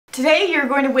Today you're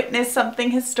going to witness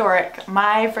something historic,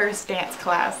 my first dance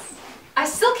class. I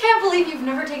still can't believe you've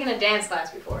never taken a dance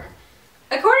class before.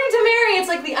 According to Mary, it's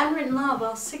like the unwritten law of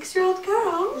all 6-year-old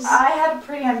girls. I had a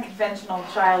pretty unconventional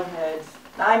childhood.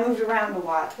 I moved around a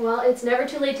lot. Well, it's never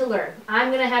too late to learn.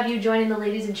 I'm going to have you join in the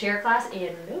ladies in chair class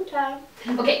in no time.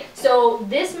 Okay, so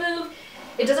this move,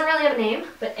 it doesn't really have a name,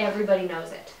 but everybody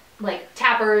knows it. Like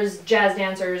tappers, jazz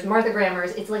dancers, Martha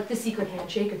Grammars, it's like the secret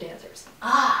handshake of dancers.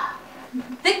 Ah,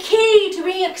 the key to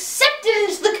being accepted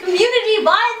into the community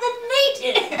by the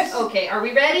natives. Okay, are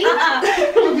we ready?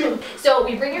 So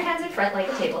we bring your hands in front like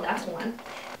a table, that's 1.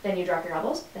 Then you drop your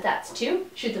elbows, that's 2.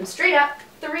 Shoot them straight up,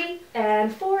 3.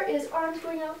 And 4 is arms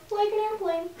going out like an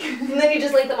airplane. And then you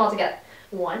just link them all together.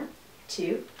 1,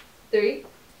 2, 3,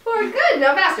 4. Good,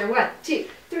 now faster. 1, 2,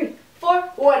 3, 4.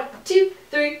 1, 2,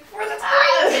 3, 4. That's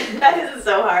great. That is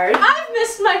so hard. I've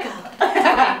missed my cup. Okay,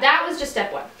 that was just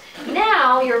step 1.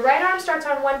 Now your right arm starts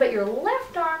on 1, but your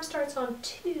left arm starts on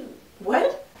 2.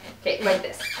 What? Okay, like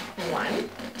this. 1,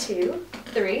 2,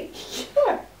 3.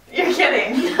 Sure. You're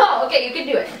kidding. No, okay, you can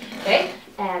do it. Okay,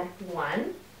 and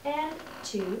 1 and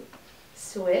 2.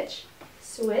 Switch,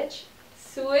 switch,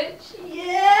 switch.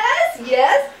 Yes,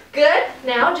 yes. Good.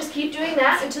 Now just keep doing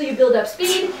that until you build up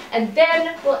speed, and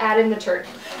then we'll add in the turn.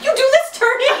 You do this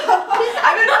turning?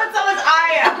 I don't know what someone's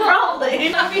eye am, probably.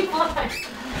 That'll be fine.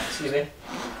 Excuse me?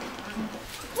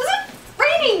 Was it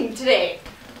raining today?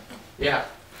 Yeah.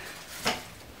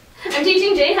 I'm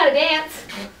teaching Jane how to dance.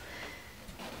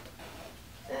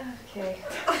 Okay.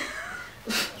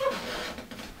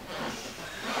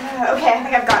 Okay, I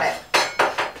think I've got it.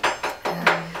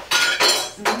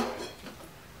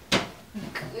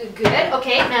 Good.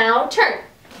 Okay, now turn.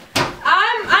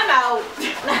 I'm out.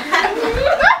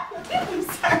 I'm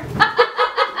sorry.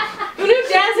 Who knew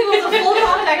dancing was a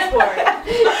full-time export?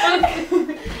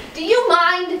 Do you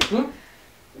mind?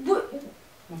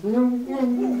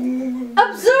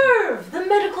 Observe the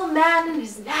medical man in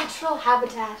his natural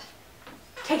habitat.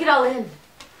 Take it all in.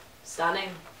 Stunning.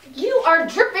 You are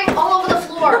dripping all over the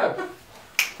floor.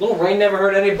 Little rain never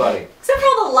hurt anybody. Except for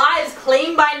all the lives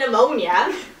claimed by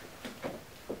pneumonia.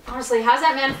 Honestly, how's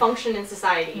that man function in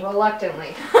society?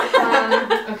 Reluctantly.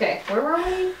 Okay, where were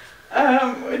we?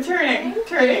 We're turning.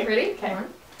 Ready? Okay.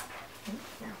 1.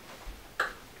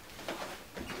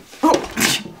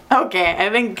 Oh. Okay, I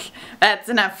think that's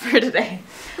enough for today.